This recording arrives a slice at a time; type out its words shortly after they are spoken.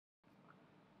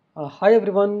Hi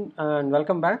everyone and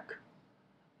welcome back.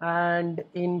 And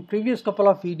in previous couple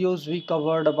of videos we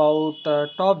covered about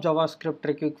top JavaScript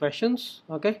tricky questions.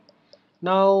 Okay.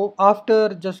 Now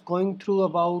after just going through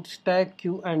about stack,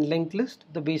 queue and linked list,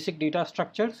 the basic data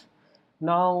structures.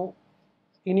 Now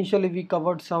initially we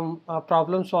covered some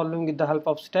problem solving with the help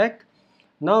of stack.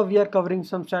 Now we are covering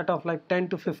some set of like 10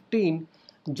 to 15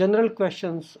 general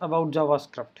questions about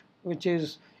JavaScript, which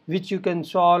you can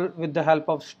solve with the help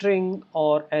of string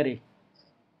or array.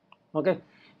 Okay,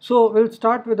 so we'll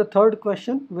start with the third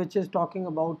question, which is talking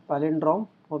about palindrome.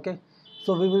 Okay,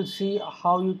 so we will see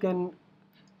how you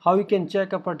can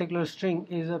check a particular string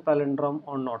is a palindrome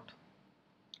or not.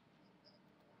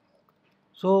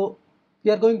 So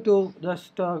we are going to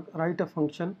just write a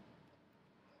function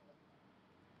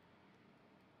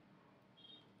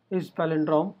is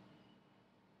palindrome.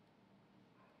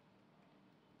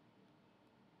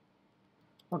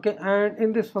 Okay, and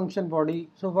in this function body,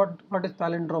 so what is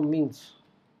palindrome means?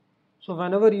 So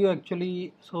whenever you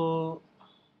actually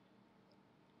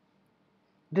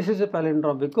this is a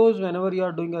palindrome because whenever you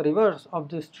are doing a reverse of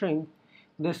this string,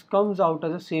 this comes out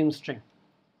as the same string.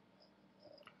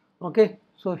 Okay,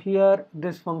 so here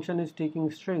this function is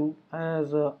taking string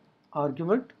as a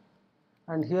argument,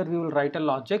 and here we will write a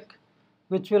logic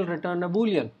which will return a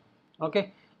boolean.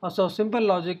 Okay, so simple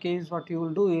logic is what you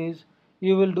will do is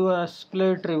you will do a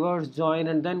split, reverse, join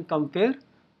and then compare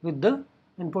with the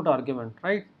input argument,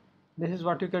 right? This is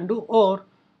what you can do, or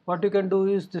what you can do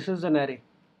is this is an array.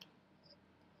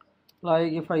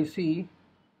 Like if I see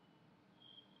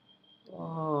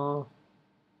uh,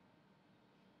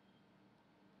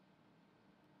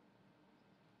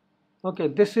 okay,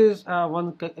 this is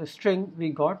one string we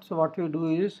got. So what we do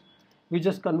is we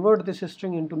just convert this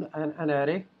string into an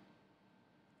array.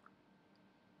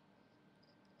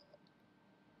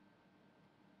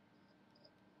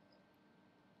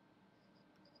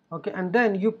 Okay, and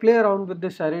then you play around with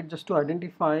this array just to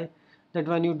identify that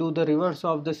when you do the reverse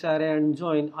of this array and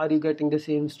join, are you getting the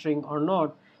same string or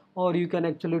not? Or you can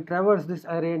actually traverse this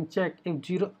array and check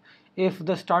if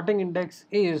the starting index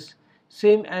is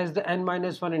same as the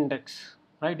n-1 index,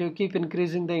 right? You keep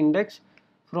increasing the index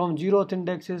from 0th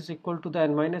index is equal to the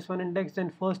n-1 index,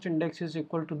 then first index is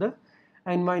equal to the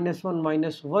n-1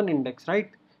 minus 1 index,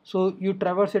 right? So you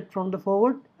traverse it from the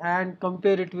forward and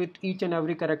compare it with each and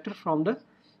every character from the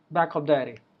back of the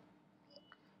array.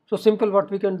 So simple, what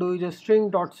we can do is a string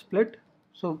dot split.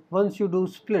 So once you do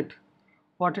split,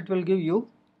 what it will give you,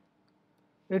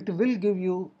 it will give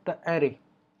you the array.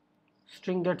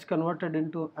 String gets converted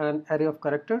into an array of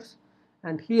characters,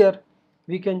 and here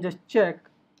we can just check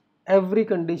every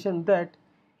condition that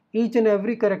each and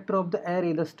every character of the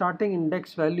array, the starting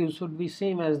index value should be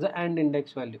same as the end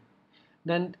index value.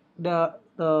 Then the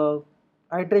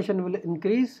iteration will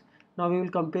increase. Now we will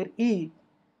compare e,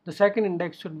 the second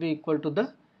index should be equal to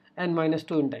the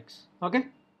n-2 index. Okay,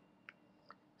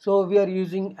 so we are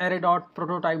using array dot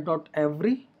prototype dot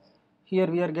every. Here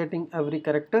we are getting every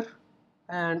character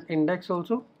and index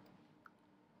also.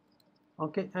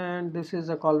 Okay, and this is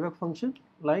a callback function.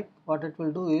 Like what it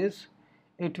will do is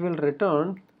it will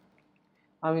return,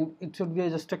 it should be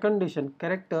just a condition,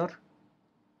 character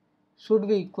should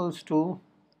be equals to,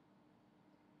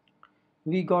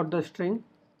 we got the string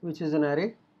which is an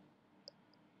array,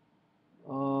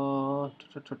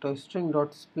 string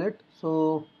dot split.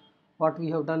 So what we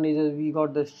have done is we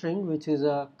got the string which is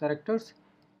a characters,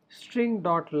 string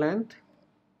dot length,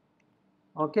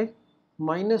 okay,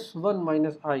 -1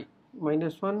 minus I,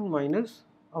 -1 minus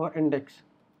our index.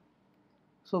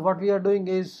 So what we are doing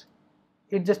is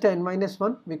it's just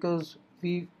n-1 because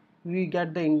we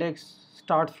get the index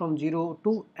starts from 0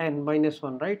 to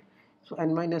n-1, right? So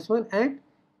n-1 and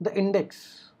the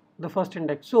index, the first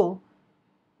index. So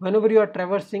whenever you are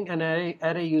traversing an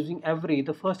array using every,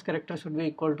 the first character should be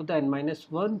equal to the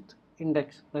n-1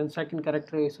 index, then second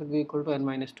character should be equal to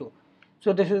n-2.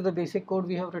 So this is the basic code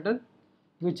we have written,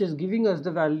 which is giving us the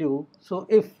value. So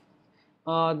if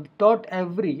dot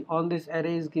every on this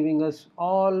array is giving us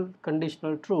all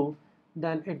conditional true,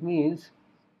 then it means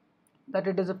that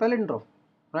it is a palindrome,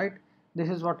 right? This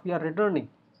is what we are returning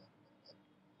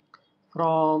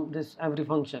from this every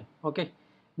function. Okay,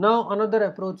 now another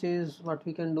approach is what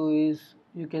we can do is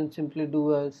you can simply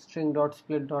do a string dot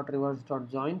split dot reverse dot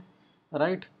join,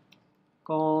 right?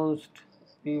 Const,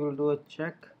 we will do a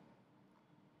check,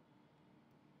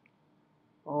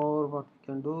 or what we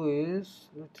can do is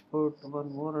let's put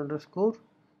one more underscore.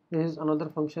 This is another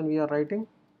function we are writing.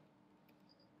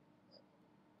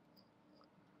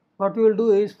 What we will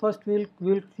do is first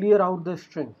we'll clear out the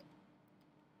string.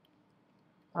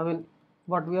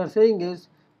 What we are saying is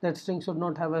that string should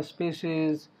not have a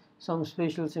spaces, some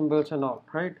special symbols and all,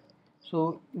 right?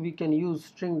 So we can use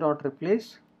string dot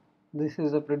replace. This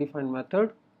is a predefined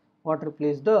method. What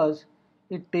replace does,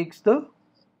 it takes the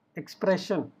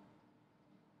expression.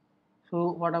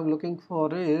 So what I'm looking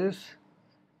for is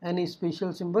any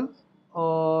special symbol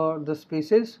or the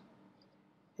spaces.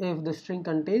 If the string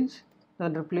contains,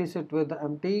 then replace it with the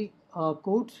empty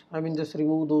quotes. I mean, just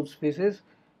remove those spaces,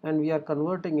 and we are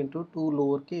converting into two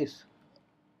lowercase.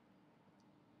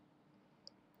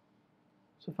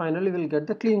 So finally we'll get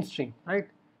the clean string, right?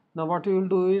 Now what you will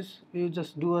do is you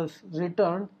just do a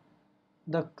return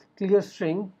the clear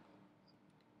string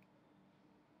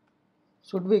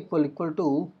should be equal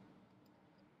to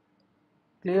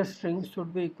clear string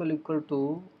should be equal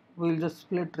to, we'll just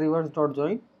split reverse dot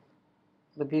join,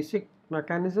 the basic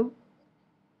mechanism.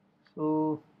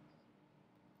 So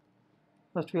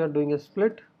first we are doing a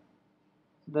split,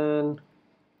 then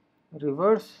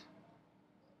reverse,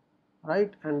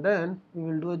 right, and then we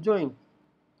will do a join.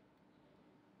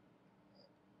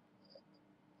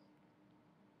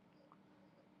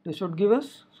 This should give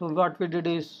us, so what we did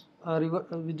is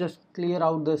we just clear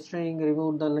out the string,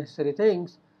 remove the necessary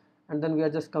things, and then we are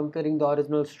just comparing the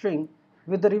original string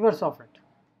with the reverse of it.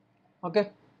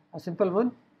 Okay, a simple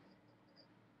one.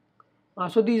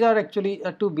 So these are actually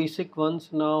two basic ones.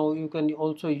 Now you can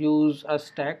also use a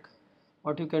stack.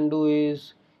 What you can do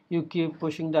is you keep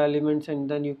pushing the elements and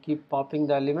then you keep popping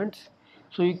the elements.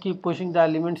 So you keep pushing the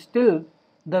elements till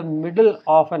the middle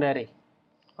of an array.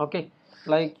 Okay,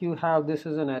 like you have this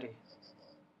is an array.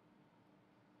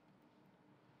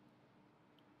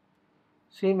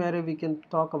 Same array we can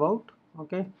talk about.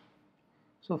 Okay,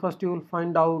 so first you will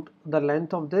find out the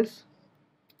length of this.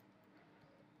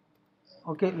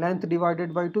 Okay, length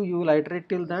divided by 2, you will iterate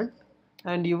till that,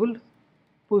 and you will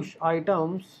push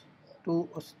items to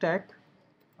a stack.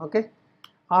 Okay,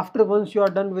 after once you are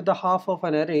done with the half of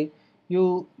an array,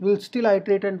 you will still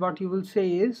iterate, and what you will say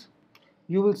is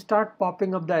you will start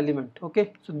popping up the element.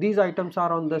 Okay, so these items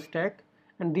are on the stack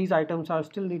and these items are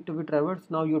still need to be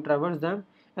traversed. Now you traverse them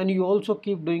and you also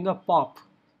keep doing a pop.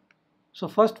 So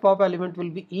first pop element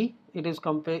will be E, it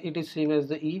is same as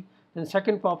the E. Then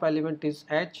second pop element is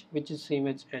H, which is same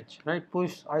as H, right?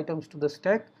 Push items to the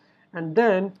stack and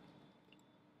then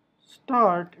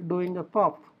start doing a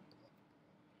pop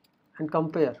and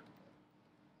compare,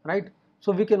 right?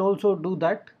 So we can also do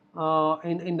that.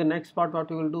 In the next part, what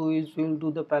we will do is we will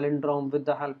do the palindrome with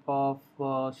the help of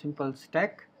simple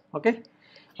stack. Okay,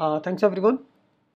 thanks everyone.